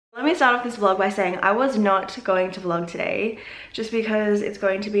Let me start off this vlog by saying I was not going to vlog today just because it's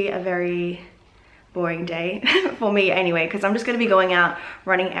going to be a very boring day for me anyway, because I'm just going to be going out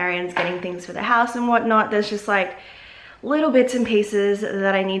running errands, getting things for the house and whatnot. There's just like little bits and pieces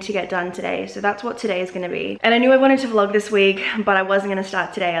that I need to get done today, so that's what today is going to be. And I knew I wanted to vlog this week, but I wasn't going to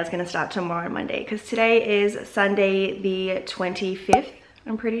start today. I was going to start tomorrow on Monday because today is Sunday the 25th.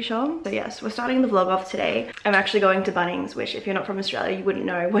 I'm pretty sure. So yes, we're starting the vlog off today. I'm actually going to Bunnings, which if you're not from Australia, you wouldn't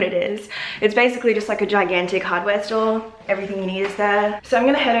know what it is. It's basically just like a gigantic hardware store. Everything you need is there. So I'm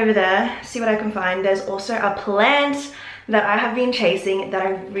gonna head over there, see what I can find. There's also a plant that I have been chasing that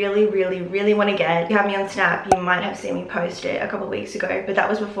I really want to get. If you have me on Snap, you might have seen me post it a couple of weeks ago, but that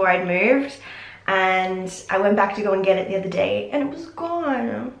was before I'd moved. And I went back to go and get it the other day and it was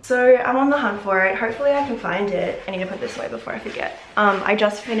gone. So I'm on the hunt for it. Hopefully I can find it. I need to put this away before I forget. I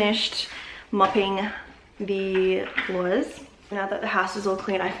just finished mopping the floors. Now that the house is all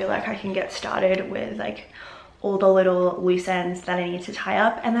clean, I feel like I can get started with like all the little loose ends that I need to tie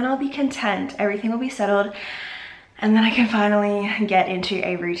up, and then I'll be content. Everything will be settled, and then I can finally get into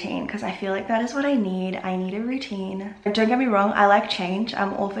a routine, because I feel like that is what I need. I need a routine. Don't get me wrong, I like change.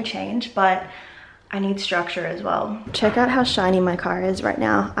 I'm all for change, but I need structure as well. Check out how shiny my car is right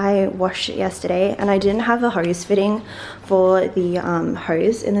now. I washed it yesterday and I didn't have a hose fitting for the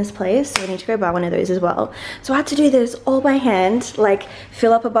hose in this place, so I need to go buy one of those as well. So I had to do this all by hand, like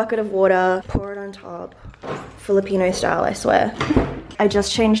fill up a bucket of water, pour it on top, Filipino style, I swear. I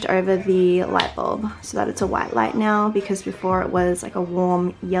just changed over the light bulb so that it's a white light now, because before it was like a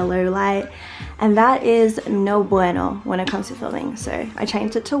warm yellow light, and that is no bueno when it comes to filming, so I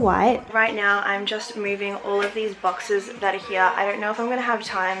changed it to white. Right now I'm just moving all of these boxes that are here. I don't know if I'm gonna have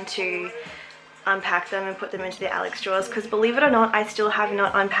time to unpack them and put them into the Alex drawers, because believe it or not, I still have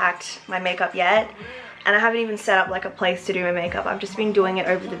not unpacked my makeup yet. And I haven't even set up like a place to do my makeup. I've just been doing it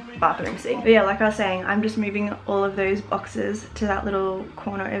over the bathroom sink. But yeah, like I was saying, I'm just moving all of those boxes to that little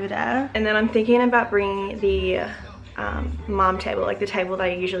corner over there. And then I'm thinking about bringing the mom table, like the table that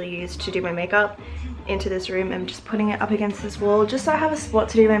I usually use to do my makeup, into this room and just putting it up against this wall just so I have a spot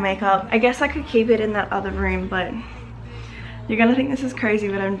to do my makeup. I guess I could keep it in that other room, but you're gonna think this is crazy,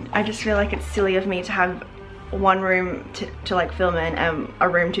 but I just feel like it's silly of me to have one room to like film in and a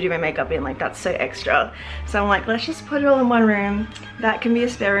room to do my makeup in. Like, that's so extra. So I'm like, let's just put it all in one room. That can be a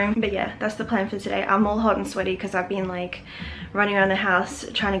spare room. But yeah, that's the plan for today. I'm all hot and sweaty because I've been like running around the house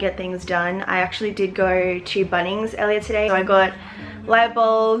trying to get things done. I actually did go to Bunnings earlier today. So I got light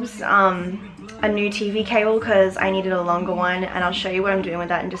bulbs, a new TV cable because I needed a longer one, and I'll show you what I'm doing with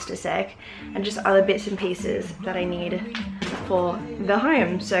that in just a sec, and just other bits and pieces that I need for the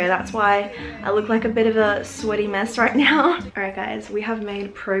home. So that's why I look like a bit of a sweaty mess right now. Alright guys, we have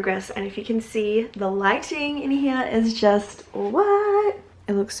made progress, and if you can see, the lighting in here is just what?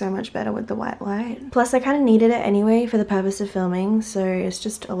 It looks so much better with the white light. Plus I kind of needed it anyway for the purpose of filming, so it's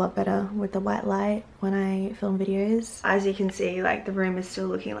just a lot better with the white light when I film videos. As you can see, like the room is still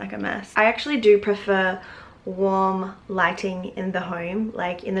looking like a mess. I actually do prefer warm lighting in the home.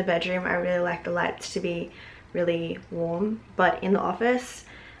 Like in the bedroom, I really like the lights to be really warm, but in the office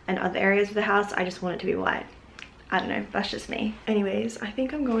and other areas of the house, I just want it to be white. I don't know, that's just me. Anyways, I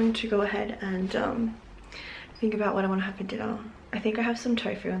think I'm going to go ahead and think about what I want to have for dinner. I think I have some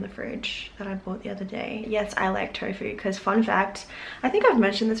tofu in the fridge that I bought the other day. Yes, I like tofu because, fun fact, I think I've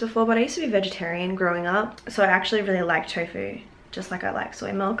mentioned this before, but I used to be vegetarian growing up, so I actually really like tofu, just like I like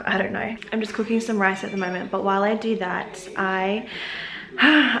soy milk. I don't know. I'm just cooking some rice at the moment, but while I do that,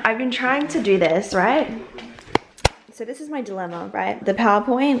 I've been trying to do this, right? So this is my dilemma, right? The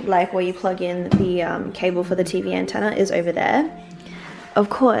PowerPoint, like where you plug in the cable for the TV antenna, is over there. Of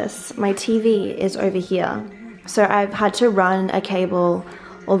course, my TV is over here. So I've had to run a cable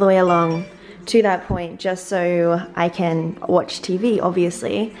all the way along to that point just so I can watch TV,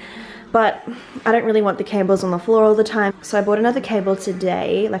 obviously. But I don't really want the cables on the floor all the time. So I bought another cable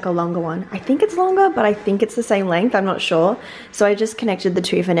today, like a longer one. I think it's longer, but I think it's the same length, I'm not sure. So I just connected the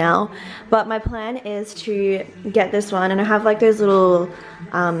two for now. But my plan is to get this one, and I have like those little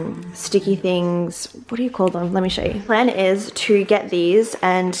sticky things. What do you call them? Let me show you. Plan is to get these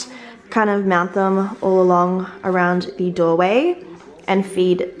and kind of mount them all along around the doorway and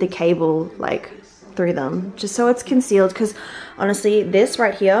feed the cable like through them, just so it's concealed, because honestly this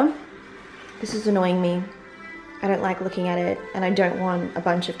right here, this is annoying me. I don't like looking at it, and I don't want a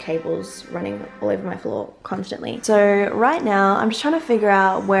bunch of cables running all over my floor constantly. So right now I'm just trying to figure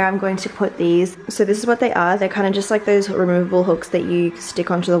out where I'm going to put these. So this is what they are. They're kind of just like those removable hooks that you stick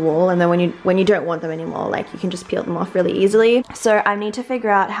onto the wall, and then when you don't want them anymore, like you can just peel them off really easily. So I need to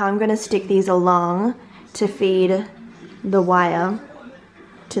figure out how I'm going to stick these along to feed the wire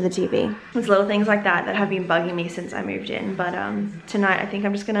to the TV. There's little things like that that have been bugging me since I moved in, but tonight I think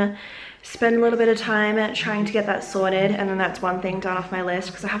I'm just gonna spend a little bit of time trying to get that sorted, and then that's one thing done off my list,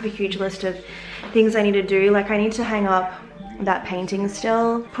 because I have a huge list of things I need to do. Like I need to hang up that painting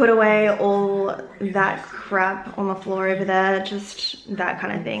still, put away all that crap on the floor over there, just that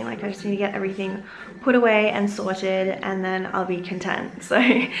kind of thing. Like I just need to get everything put away and sorted, and then I'll be content. So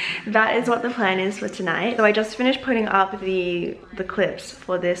that is what the plan is for tonight. So I just finished putting up the clips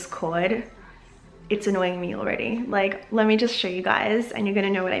for this cord. It's annoying me already. Like, let me just show you guys and you're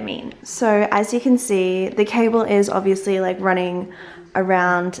gonna know what I mean. So as you can see, the cable is obviously like running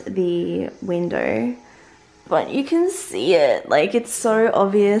around the window, but you can see it, like it's so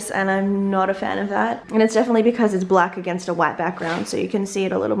obvious, and I'm not a fan of that. And it's definitely because it's black against a white background, so you can see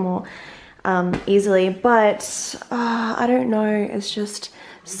it a little more easily, but I don't know, it's just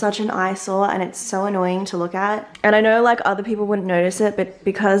such an eyesore and it's so annoying to look at. And I know like other people wouldn't notice it, but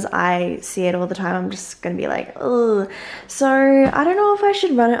because I see it all the time, I'm just gonna be like, ugh. So I don't know if I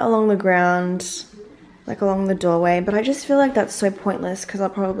should run it along the ground, like along the doorway, but I just feel like that's so pointless because I'll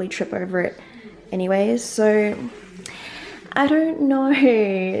probably trip over it anyways. So I don't know.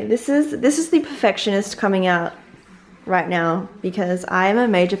 This is the perfectionist coming out right now, because I am a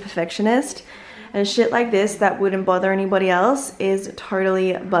major perfectionist, and shit like this that wouldn't bother anybody else is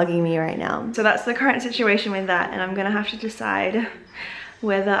totally bugging me right now. So that's the current situation with that, and I'm gonna have to decide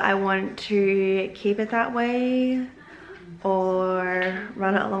whether I want to keep it that way or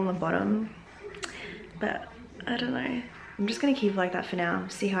run it along the bottom. But I don't know. I'm just gonna keep it like that for now,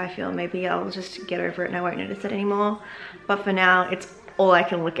 see how I feel. Maybe I'll just get over it and I won't notice it anymore. But for now, it's all I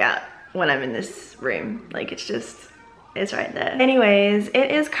can look at when I'm in this room. Like it's right there. Anyways,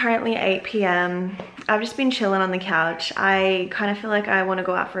 it is currently 8 p.m. I've just been chilling on the couch. I kind of feel like I want to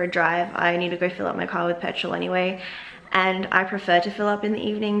go out for a drive. I need to go fill up my car with petrol anyway, and I prefer to fill up in the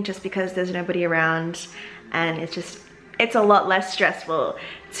evening just because there's nobody around, and it's a lot less stressful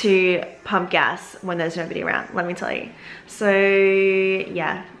to pump gas when there's nobody around, let me tell you. So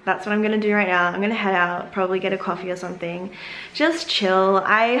yeah, that's what I'm gonna do right now. I'm gonna head out, probably get a coffee or something, just chill.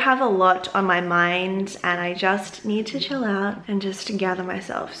 I have a lot on my mind and I just need to chill out and just gather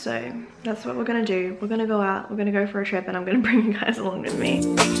myself. So that's what we're gonna do. We're gonna go out, we're gonna go for a trip, and I'm gonna bring you guys along with me.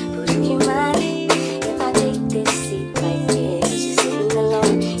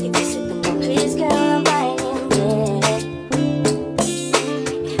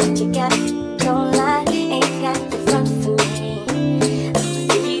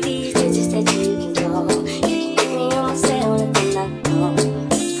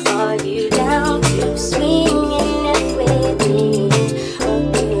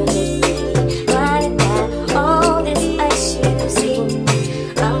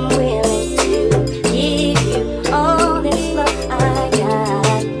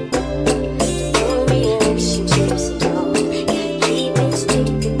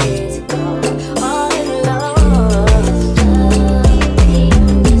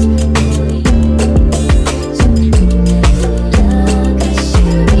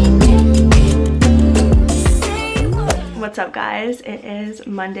 What's up guys, it is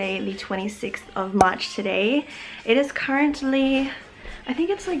Monday the 26th of March today. It is currently, I think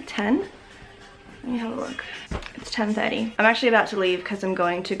it's like 10. Let me have a look. It's 10:30. I'm actually about to leave because I'm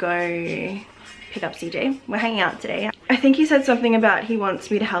going to go pick up CJ. We're hanging out today. I think he said something about he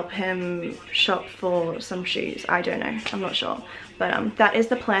wants me to help him shop for some shoes. I don't know, I'm not sure. But that is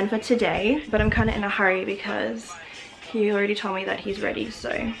the plan for today. But I'm kind of in a hurry because he already told me that he's ready. So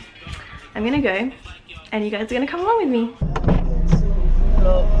I'm gonna go, and you guys are gonna come along with me.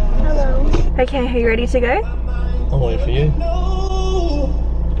 Hello. Hello. Okay, are you ready to go? I'll wait for you.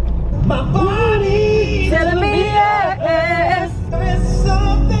 My body telling me yes. There's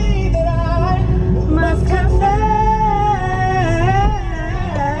something that I must confess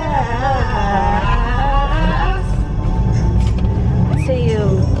to you.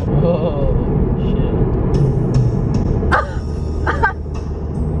 Oh shit.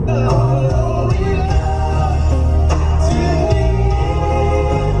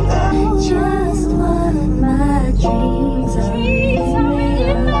 Just one of my dreams are made.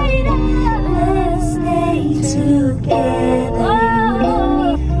 Let's stay together.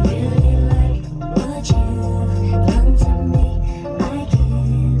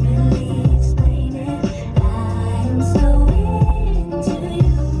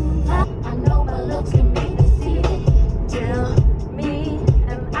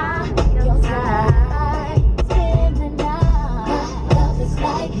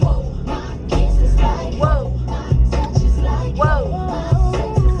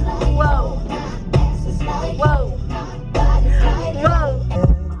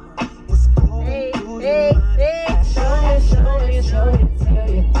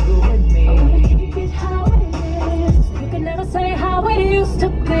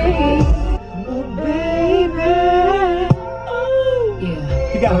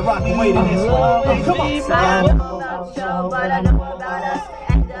 You gotta rock and wait in this one. Come on. I don't know about you, but I know about us.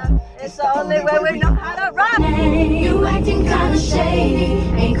 And it's the only way we know how to rock. You acting kinda shady,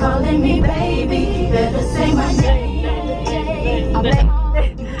 ain't calling me baby. Better say my name.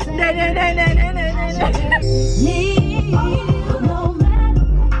 Me, no matter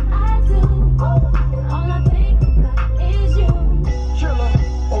what I do, all I think about is you. Killer,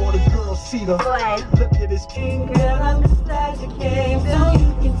 all the girls see the. Look at this king. Girl, I'm just glad you came, so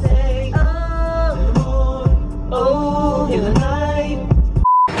you can say, oh, in the night.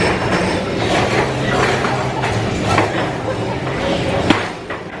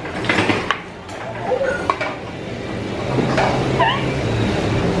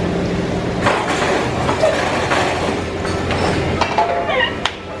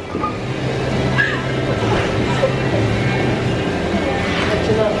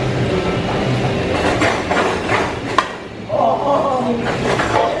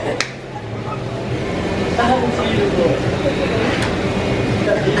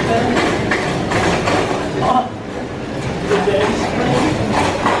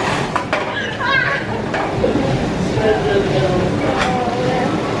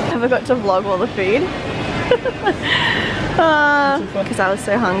 I forgot to vlog all the food because I was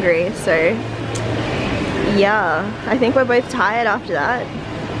so hungry. So yeah, I think we're both tired after that.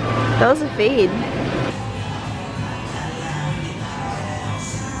 That was a feed.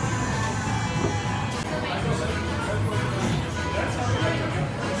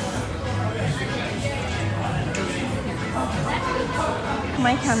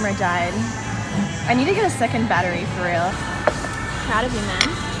 My camera died. I need to get a second battery for real. Proud of you, man.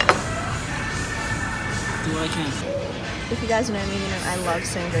 Do what I can. If you guys know me, you know I love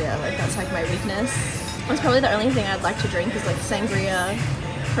sangria. Like that's like my weakness. It's probably the only thing I'd like to drink is like sangria,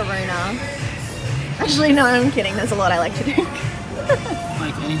 Corona. Actually, no, I'm kidding. There's a lot I like to drink.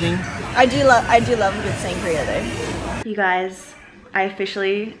 Like anything? I do love a good sangria though. You guys, I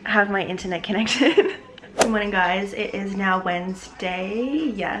officially have my internet connected. Good morning guys, it is now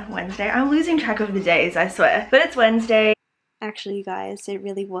Wednesday. Yeah, Wednesday. I'm losing track of the days, I swear. But it's Wednesday. Actually, you guys, it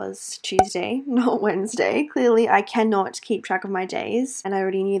really was Tuesday, not Wednesday. Clearly, I cannot keep track of my days, and I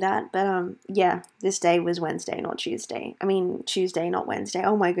already knew that. But yeah, this day was Wednesday, not Tuesday. I mean, Tuesday, not Wednesday.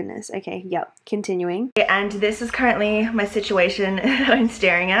 Oh my goodness. Okay, yep. Continuing. And this is currently my situation that I'm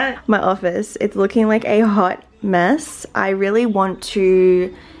staring at. My office. It's looking like a hot mess. I really want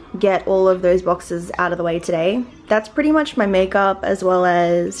to get all of those boxes out of the way today. That's pretty much my makeup as well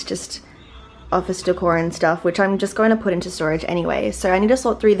as just office decor and stuff, which I'm just going to put into storage anyway, so I need to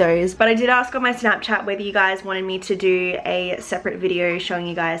sort through those. But I did ask on my Snapchat whether you guys wanted me to do a separate video showing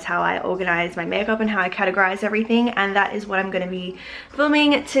you guys how I organize my makeup and how I categorize everything, and that is what I'm going to be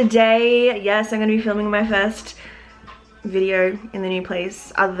filming today. Yes, I'm going to be filming my first video in the new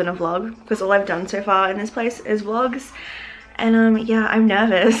place other than a vlog, because all I've done so far in this place is vlogs, and yeah, I'm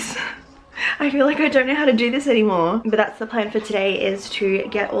nervous. I feel like I don't know how to do this anymore. But that's the plan for today, is to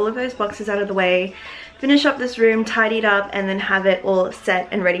get all of those boxes out of the way, finish up this room, tidy it up, and then have it all set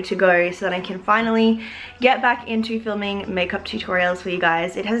and ready to go so that I can finally get back into filming makeup tutorials for you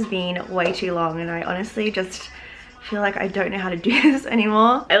guys. It has been way too long and I honestly just feel like I don't know how to do this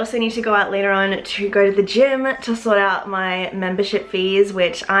anymore. I also need to go out later on to go to the gym to sort out my membership fees,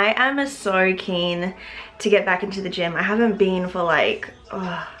 which I am so keen to get back into the gym. I haven't been for like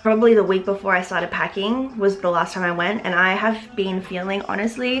probably the week before I started packing was the last time I went, and I have been feeling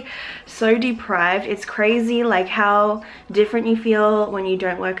honestly so deprived. It's crazy like how different you feel when you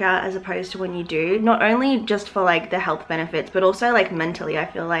don't work out as opposed to when you do. Not only just for like the health benefits, but also like mentally. I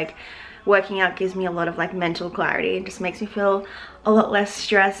feel like working out gives me a lot of like mental clarity. It just makes me feel a lot less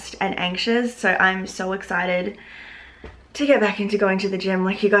stressed and anxious. So I'm so excited to get back into going to the gym,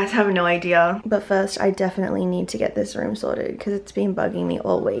 like you guys have no idea. But first, I definitely need to get this room sorted because it's been bugging me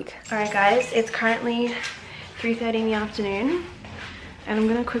all week. Alright guys, it's currently 3:30 in the afternoon and I'm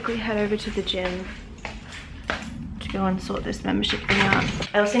gonna quickly head over to the gym to go and sort this membership thing out.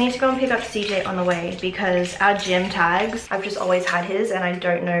 I also need to go and pick up CJ on the way because our gym tags, I've just always had his and I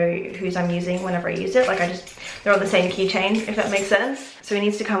don't know whose I'm using whenever I use it. Like they're on the same keychain, if that makes sense. So he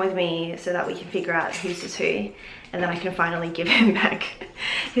needs to come with me so that we can figure out whose is who, and then I can finally give him back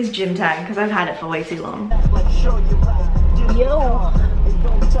his gym tag because I've had it for way too long. Yo!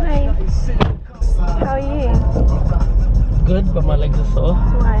 Hi! How are you? Good, but my legs are sore.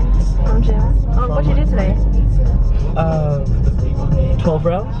 Why? From gym? Oh, what did you do today? 12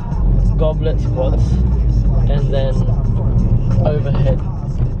 rounds, goblet squats, and then overhead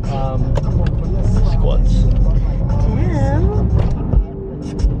squats. Damn!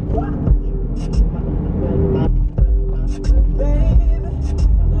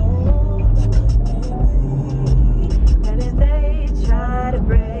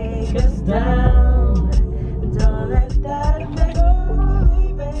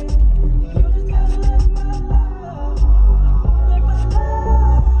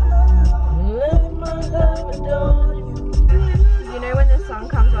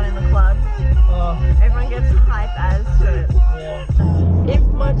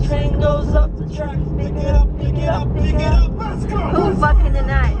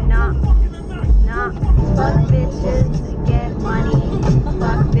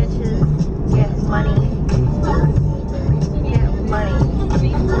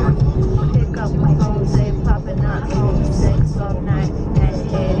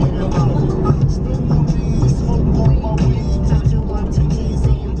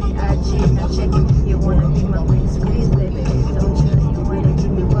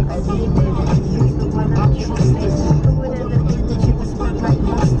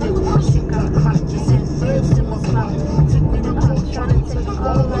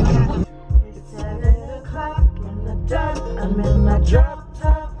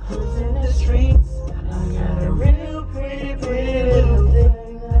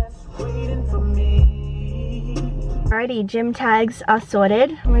 Alrighty, gym tags are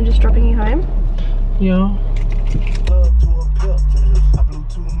sorted. I'm just dropping you home. Yeah. Come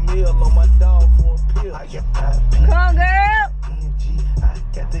on, girl!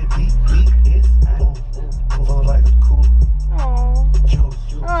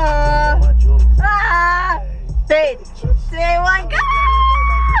 Three, two, one, go!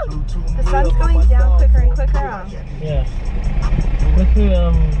 The sun's going down quicker and quicker. Yeah. Look who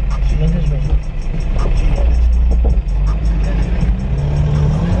messaged me.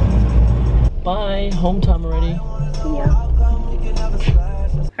 Bye. Home time already. Yeah.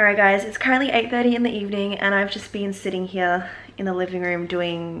 Alright guys, it's currently 8:30 in the evening and I've just been sitting here in the living room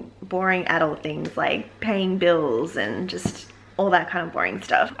doing boring adult things like paying bills and just all that kind of boring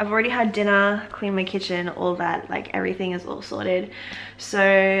stuff. I've already had dinner, cleaned my kitchen, all that, like everything is all sorted.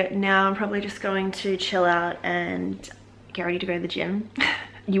 So now I'm probably just going to chill out and get ready to go to the gym.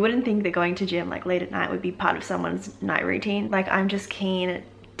 You wouldn't think that going to gym like late at night would be part of someone's night routine. Like I'm just keen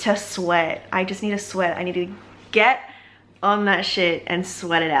to sweat. I just need to sweat. I need to get on that shit and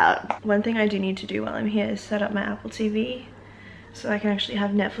sweat it out. One thing I do need to do while I'm here is set up my Apple TV so I can actually have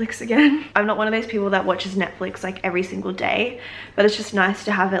Netflix again. I'm not one of those people that watches Netflix like every single day, but it's just nice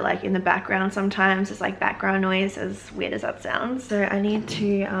to have it like in the background sometimes. It's like background noise, as weird as that sounds. So I need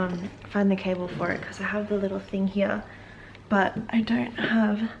to find the cable for it because I have the little thing here, but I don't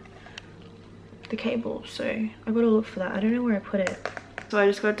have the cable, so I gotta look for that. I don't know where I put it. So I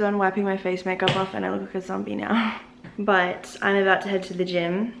just got done wiping my face makeup off and I look like a zombie now. But I'm about to head to the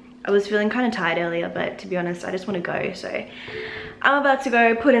gym. I was feeling kind of tired earlier, but to be honest, I just want to go. So I'm about to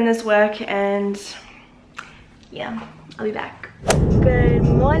go put in this work and yeah, I'll be back. Good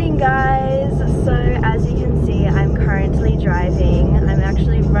morning, guys. So as you can see, I'm currently driving. I'm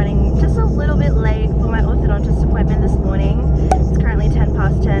actually running just a little bit late for my orthodontist appointment this morning. It's currently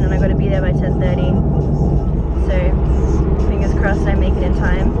 10:10 and I got to be there by 10:30. So fingers crossed I make it in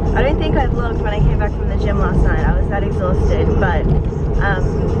time. I don't think I vlogged when I came back from the gym last night. I was that exhausted, but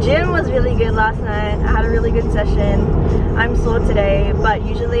gym was really good last night. I had a really good session. I'm sore today, but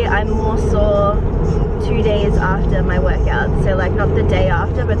usually I'm more sore 2 days after my workout. So like not the day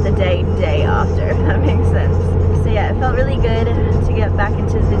after, but the day after, if that makes sense. So yeah, it felt really good to get back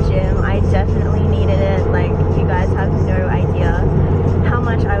into the gym. I definitely needed it. Like you guys have no idea how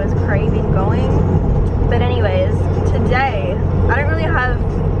much I was craving going. But anyways, today, I don't really have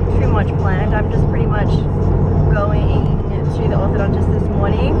too much planned. I'm just pretty much going to the orthodontist this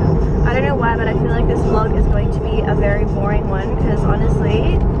morning. I don't know why, but I feel like this vlog is going to be a very boring one because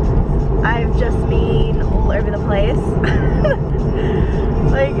honestly, I've just been all over the place.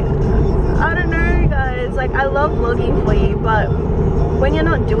 Like, I don't know guys, like I love vlogging for you, but when you're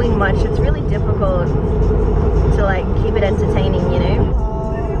not doing much, it's really difficult to like keep it entertaining, you know?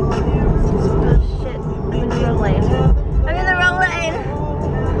 Oh shit, I'm in the wrong lane. I'm in the wrong lane!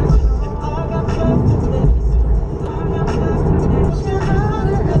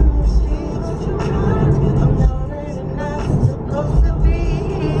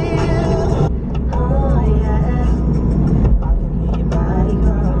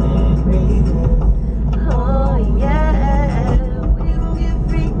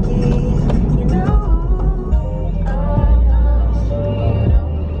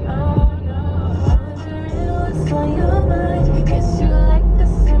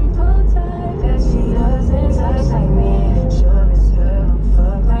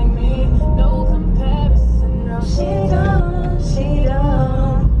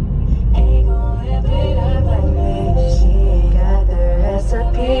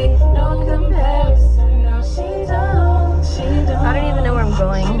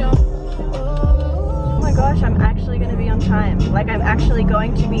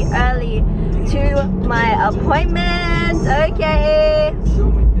 Going to be early to my appointment. Okay,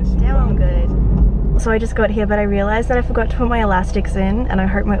 damn, I'm good. So I just got here, but I realized that I forgot to put my elastics in, and I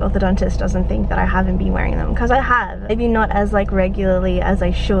hope my orthodontist doesn't think that I haven't been wearing them, because I have. Maybe not as like regularly as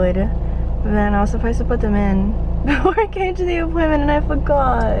I should, but then I was supposed to put them in before I came to the appointment and I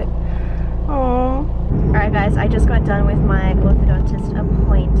forgot. Oh. Alright guys, I just got done with my orthodontist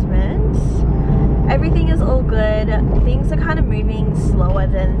appointment. Everything is all good. Things are kind of moving slower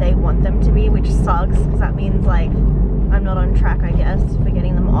than they want them to be, which sucks because that means like I'm not on track, I guess, for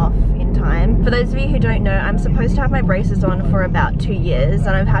getting them off in time. For those of you who don't know, I'm supposed to have my braces on for about 2 years,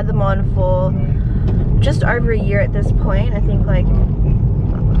 and I've had them on for just over a year at this point. I think like,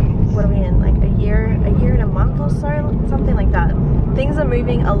 what are we in, like a year and a month or so, something like that. Things are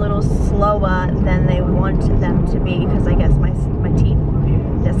moving a little slower than they want them to be because I guess my teeth,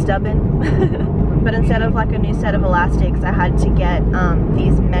 they're stubborn. But instead of like a new set of elastics, I had to get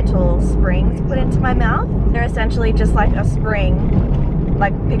these metal springs put into my mouth. They're essentially just like a spring,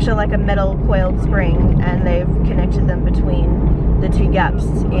 like picture like a metal coiled spring, and they've connected them between the two gaps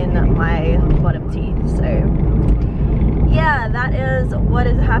in my bottom teeth. So yeah, that is what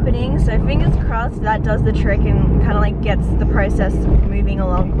is happening. So fingers crossed that does the trick and kind of like gets the process moving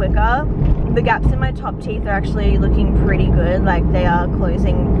along quicker. The gaps in my top teeth are actually looking pretty good, like they are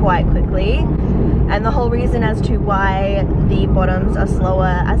closing quite quickly. And the whole reason as to why the bottoms are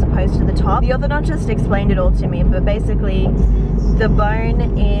slower as opposed to the top, the orthodontist explained it all to me, but basically the bone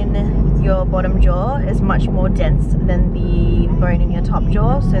in your bottom jaw is much more dense than the bone in your top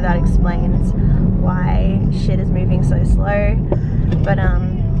jaw, so that explains why shit is moving so slow. But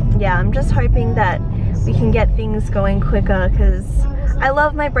yeah, I'm just hoping that we can get things going quicker, because I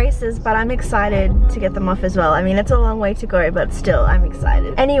love my braces, but I'm excited to get them off as well. I mean, it's a long way to go, but still, I'm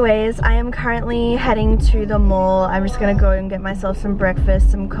excited. Anyways, I am currently heading to the mall. I'm just gonna go and get myself some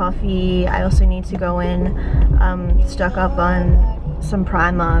breakfast, some coffee. I also need to go in, stock up on some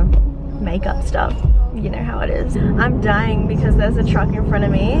primer, makeup stuff. You know how it is. I'm dying because there's a truck in front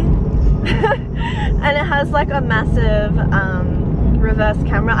of me and it has like a massive reverse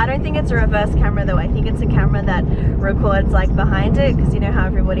camera. I don't think it's a reverse camera though. I think it's a camera that records like behind it, because you know how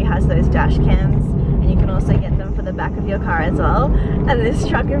everybody has those dash cams, and you can also get them for the back of your car as well. And this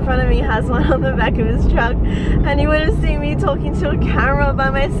truck in front of me has one on the back of his truck, and you would have seen me talking to a camera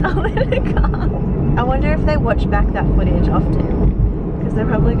by myself in a car. I wonder if they watch back that footage often, because they're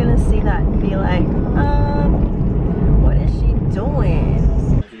probably gonna see that and be like, what is she doing?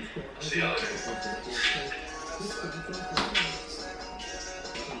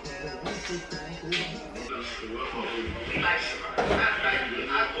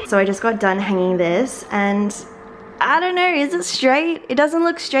 So I just got done hanging this, and I don't know, is it straight? It doesn't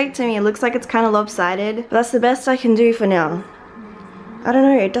look straight to me. It looks like it's kind of lopsided, but that's the best I can do for now. I don't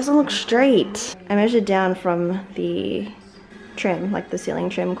know, it doesn't look straight. I measured down from the trim, like the ceiling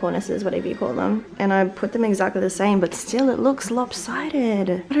trim, cornices, whatever you call them, and I put them exactly the same, but still it looks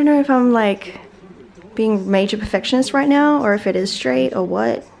lopsided. I don't know if I'm like being major perfectionist right now, or if it is straight or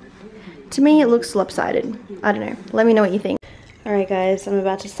what. To me it looks lopsided. I don't know, let me know what you think. Alright guys, I'm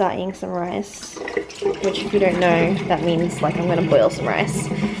about to start eating some rice, which if you don't know, that means like I'm gonna boil some rice.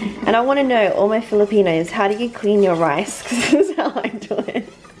 And I want to know, all my Filipinos, how do you clean your rice? Because this is how I do it.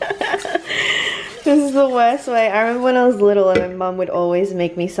 This is the worst way. I remember when I was little and my mum would always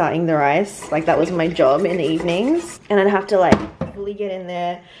make me start eating the rice. Like that was my job in the evenings. And I'd have to like fully get in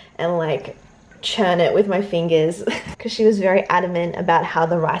there and like churn it with my fingers, because she was very adamant about how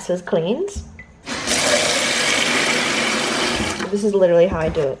the rice was cleaned. This is literally how I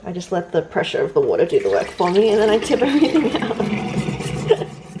do it. I just let the pressure of the water do the work for me, and then I tip everything out.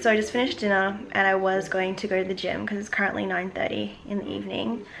 So I just finished dinner and I was going to go to the gym because it's currently 9:30 in the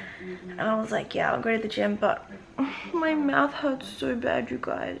evening. And I was like, yeah, I'll go to the gym, but my mouth hurts so bad, you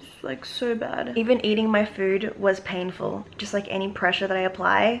guys, like so bad. Even eating my food was painful. Just like any pressure that I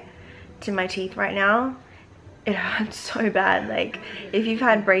apply to my teeth right now, it hurts so bad. Like if you've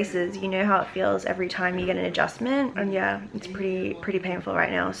had braces, you know how it feels every time you get an adjustment. And yeah, it's pretty painful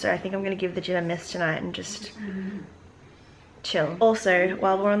right now. So I think I'm gonna give the gym a miss tonight and just chill. Also,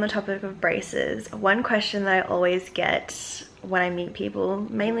 while we're on the topic of braces, one question that I always get when I meet people,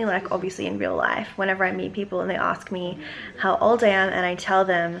 mainly like obviously in real life, whenever I meet people and they ask me how old I am and I tell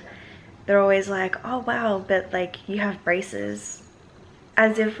them, they're always like, oh wow, but like you have braces,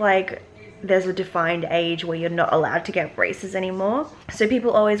 as if like there's a defined age where you're not allowed to get braces anymore. So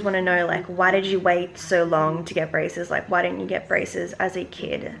people always want to know, like, why did you wait so long to get braces? Like, why didn't you get braces as a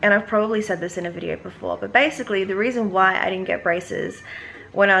kid? And I've probably said this in a video before, but basically the reason why I didn't get braces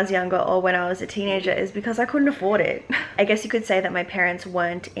when I was younger or when I was a teenager is because I couldn't afford it. I guess you could say that my parents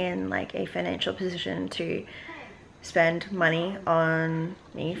weren't in like a financial position to spend money on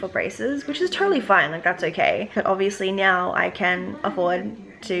me for braces, which is totally fine, like that's okay. But obviously now I can afford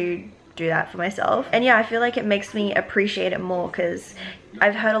to do that for myself. And yeah, I feel like it makes me appreciate it more, because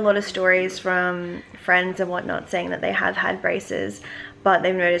I've heard a lot of stories from friends and whatnot saying that they have had braces, but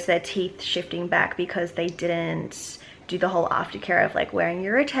they've noticed their teeth shifting back because they didn't do the whole aftercare of like wearing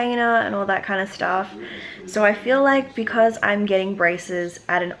your retainer and all that kind of stuff. So I feel like because I'm getting braces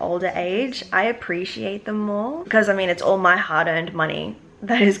at an older age, I appreciate them more, because I mean it's all my hard-earned money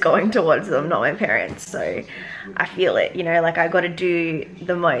that is going towards them, not my parents. So I feel it, you know, like I got to do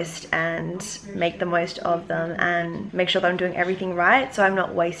the most and make the most of them and make sure that I'm doing everything right, so I'm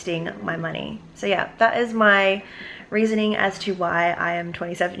not wasting my money. So yeah, that is my reasoning as to why I am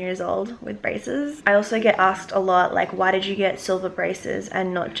 27 years old with braces. I also get asked a lot, like, why did you get silver braces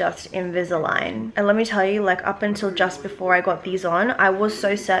and not just Invisalign? And let me tell you, like, up until just before I got these on, I was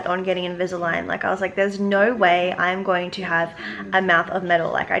so set on getting Invisalign. Like, I was like, there's no way I'm going to have a mouth of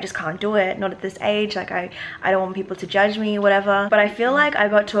metal. Like, I just can't do it, not at this age. Like, I don't want people to judge me, whatever. But I feel like I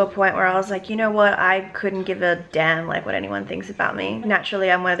got to a point where I was like, you know what, I couldn't give a damn like what anyone thinks about me.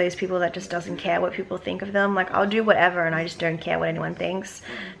 Naturally, I'm one of those people that just doesn't care what people think of them. Like, I'll do whatever and I just don't care what anyone thinks.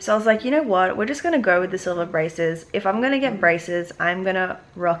 So I was like, you know what, we're just gonna go with the silver braces. If I'm gonna get braces, I'm gonna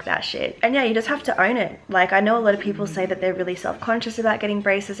rock that shit. And yeah, you just have to own it. Like, I know a lot of people say that they're really self-conscious about getting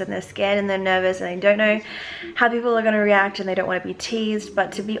braces and they're scared and they're nervous and they don't know how people are gonna react and they don't want to be teased.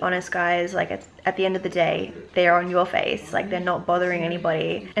 But to be honest, guys, like, at the end of the day, they're on your face. Like, they're not bothering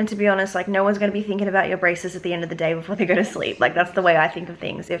anybody. And to be honest, like, no one's gonna be thinking about your braces at the end of the day before they go to sleep. Like, that's the way I think of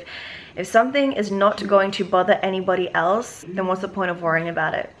things. If something is not going to bother anybody else, then what's the point of worrying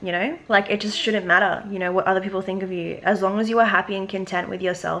about it, you know? Like, it just shouldn't matter, you know, what other people think of you. As long as you are happy and content with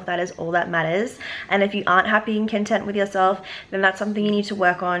yourself, that is all that matters. And if you aren't happy and content with yourself, then that's something you need to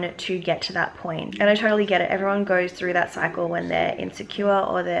work on to get to that point. And I totally get it. Everyone goes through that cycle when they're insecure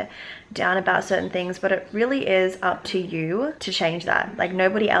or they're down about certain things, but it really is up to you to change that. Like,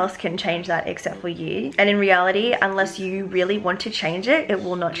 nobody else can change that except for you. And in reality, unless you really want to change it, it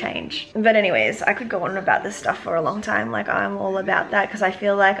will not change. But anyways, I could go on about this stuff for a long time. Like, I'm all about that because I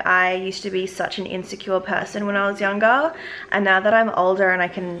feel like I used to be such an insecure person when I was younger, and now that I'm older and I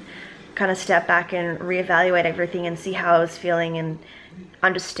can kind of step back and reevaluate everything and see how I was feeling and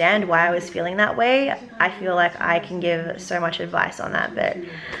understand why I was feeling that way, I feel like I can give so much advice on that. But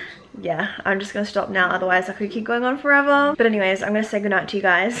yeah, I'm just gonna stop now, otherwise I could keep going on forever. But anyways, I'm gonna say goodnight to you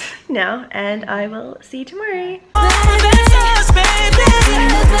guys now, and I will see you tomorrow. Baby,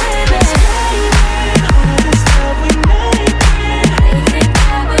 baby, baby.